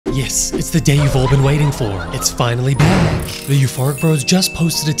Yes, it's the day you've all been waiting for. It's finally back. The Euphoric Bros just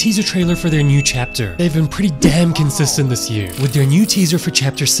posted a teaser trailer for their new chapter. They've been pretty damn consistent this year with their new teaser for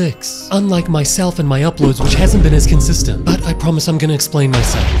chapter 6. Unlike myself and my uploads, which hasn't been as consistent. But I promise I'm gonna explain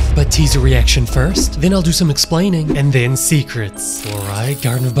myself. But teaser reaction first, then I'll do some explaining, and then secrets. Alright,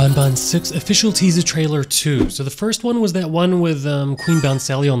 Garten of Banban 6 official teaser trailer 2. So the first one was that one with Queen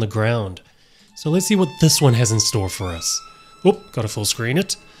Bouncelia on the ground. So let's see what this one has in store for us. Oop, gotta full screen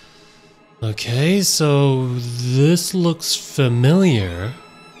it. Okay, so this looks familiar.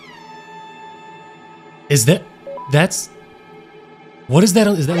 That's... What is that?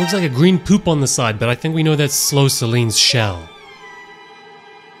 That looks like a green poop on the side, but I think we know that's Slow Celine's shell.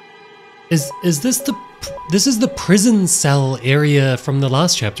 Is this the... This is the prison cell area from the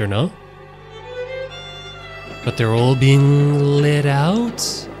last chapter, no? But they're all being let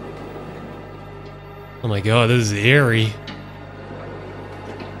out? Oh my god, this is eerie.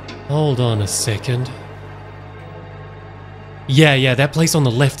 Hold on a second. Yeah, that place on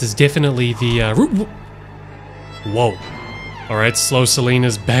the left is definitely the, Whoa. Alright, Slow Celine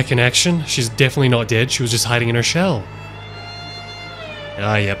is back in action. She's definitely not dead. She was just hiding in her shell.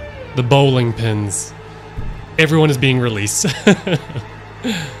 Ah, yep. The bowling pins. Everyone is being released.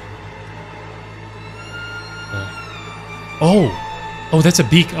 Oh, that's a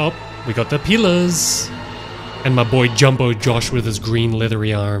beak. Oh, we got the pillars. And my boy Jumbo Josh with his green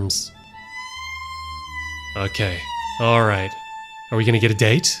leathery arms. Okay, alright. Are we gonna get a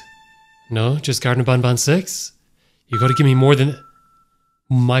date? No, just Garten of Banban 6? You gotta give me more than...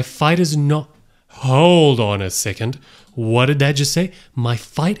 My fight is not... Hold on a second. What did that just say? My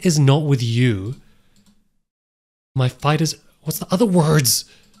fight is not with you. My fight is... What's the other words?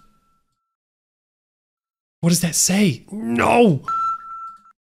 What does that say? No!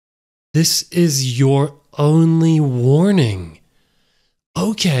 This is your only warning.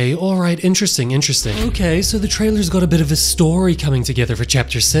 Okay, alright, interesting. Okay, so the trailer's got a bit of a story coming together for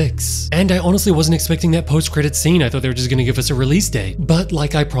chapter 6. And I honestly wasn't expecting that post-credit scene. I thought they were just gonna give us a release date. But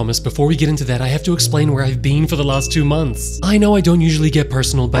like I promised, before we get into that, I have to explain where I've been for the last 2 months. I know I don't usually get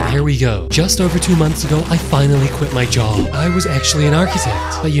personal, but here we go. Just over 2 months ago, I finally quit my job. I was actually an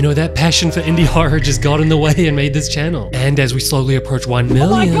architect. But you know, that passion for indie horror just got in the way and made this channel. And as we slowly approach 1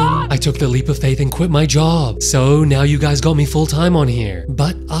 million, I took the leap of faith and quit my job. So now you guys got me full-time on here.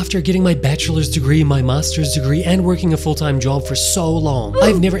 But after getting my bachelor's degree, my master's degree, and working a full-time job for so long,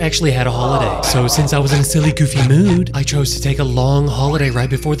 I've never actually had a holiday. So since I was in a silly, goofy mood, I chose to take a long holiday right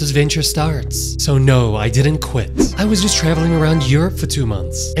before this venture starts. So no, I didn't quit. I was just traveling around Europe for 2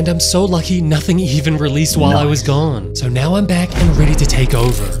 months. And I'm so lucky nothing even released while I was gone. So now I'm back and ready to take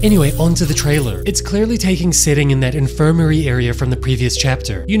over. Anyway, on to the trailer. It's clearly taking setting in that infirmary area from the previous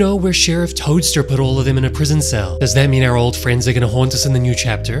chapter. You know, where Sheriff Toadster put all of them in a prison cell. Does that mean our old friends are gonna haunt us in the new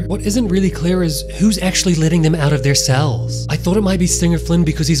chapter? What isn't really clear is who's actually letting them out of their cells. I thought it might be Stinger Flynn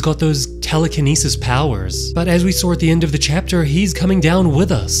because he's got those telekinesis powers. But as we saw at the end of the chapter, he's coming down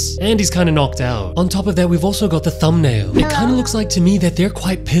with us. And he's kind of knocked out. On top of that, we've also got the thumbnail. It kind of looks like to me that they're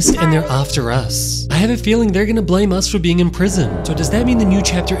quite pissed and they're after us. I have a feeling they're gonna blame us for being in prison. So does that mean the new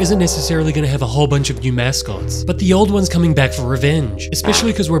chapter isn't necessarily gonna have a whole bunch of new mascots, but the old one's coming back for revenge?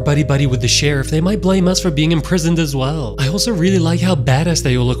 Especially because we're buddy-buddy with the sheriff, they might blame us for being imprisoned as well. I also really like how badass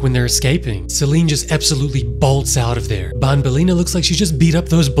they all look when they're escaping. Celine just absolutely bolts out of there. Banbalina looks like she just beat up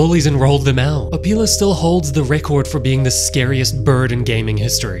those bullies and rolled them out. Opila still holds the record for being the scariest bird in gaming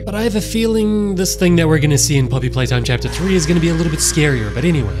history. But I have a feeling this thing that we're gonna see in Puppy Playtime Chapter 3 is gonna be a little bit scarier, but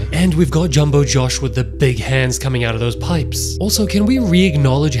anyway. And we've got Jumbo Josh with the big hands coming out of those pipes. Also, can we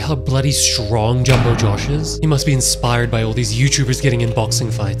re-acknowledge how bloody strong Jumbo Josh is? He must be inspired by all these YouTubers getting in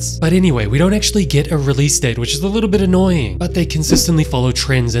boxing fights. But anyway, we don't actually get a release date, which is a little bit annoying. But they consistently follow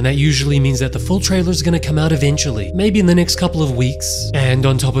trends, and that usually means that the full trailer is gonna come out eventually, maybe in the next couple of weeks. And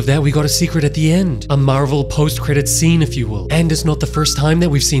on top of that, we got a secret at the end, a Marvel post-credit scene, if you will. And it's not the first time that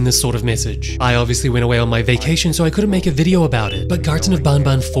we've seen this sort of message. I obviously went away on my vacation, so I couldn't make a video about it, but Garten of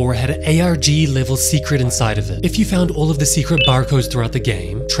Banban 4 had an ARG level secret inside of it. If you found all of the secret barcodes throughout the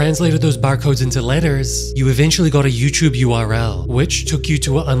game, translated those barcodes into letters, you eventually got a YouTube URL, which took you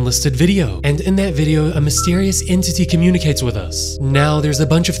to an unlisted video. And in that video, a mysterious entity communicates with us. Now, there's a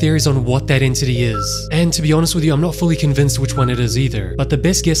bunch of theories on what that entity is. And to be honest with you, I'm not fully convinced which one it is either. But the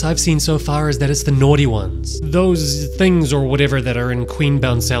best guess I've seen so far is that it's the naughty ones. Those things or whatever that are in Queen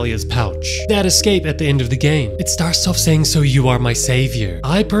Bouncelia's pouch. That escape at the end of the game. It starts off saying, "So you are my savior."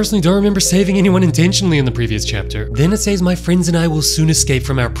 I personally don't remember saving anyone unintentionally in the previous chapter. Then it says my friends and I will soon escape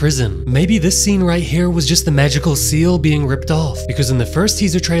from our prison. Maybe this scene right here was just the magical seal being ripped off, because in the first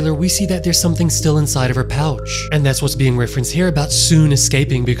teaser trailer we see that there's something still inside of her pouch. And that's what's being referenced here about soon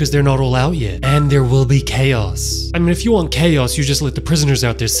escaping, because they're not all out yet. And there will be chaos. I mean, if you want chaos, you just let the prisoners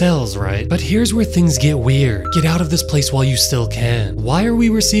out their cells, right? But here's where things get weird. Get out of this place while you still can. Why are we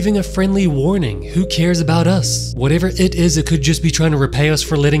receiving a friendly warning? Who cares about us? Whatever it is, it could just be trying to repay us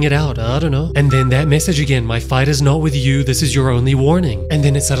for letting it out. I don't know. And then that message again, my fight is not with you, this is your only warning. And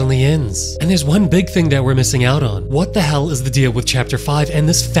then it suddenly ends. And there's one big thing that we're missing out on. What the hell is the deal with chapter 5 and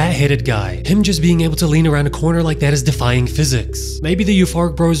this fat-headed guy? Him just being able to lean around a corner like that is defying physics. Maybe the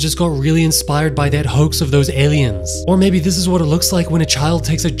Euphoric Bros just got really inspired by that hoax of those aliens. Or maybe this is what it looks like when a child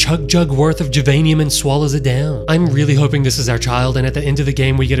takes a chug jug worth of Javanium and swallows it down. I'm really hoping this is our child, and at the end of the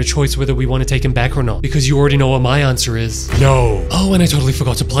game we get a choice whether we want to take him back or not, because you already know what my answer is. No. Oh, and I totally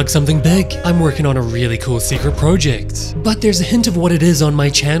forgot to plug something big. I'm working on a really cool secret project. But there's a hint of what it is on my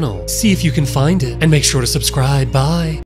channel. See if you can find it, and make sure to subscribe. Bye.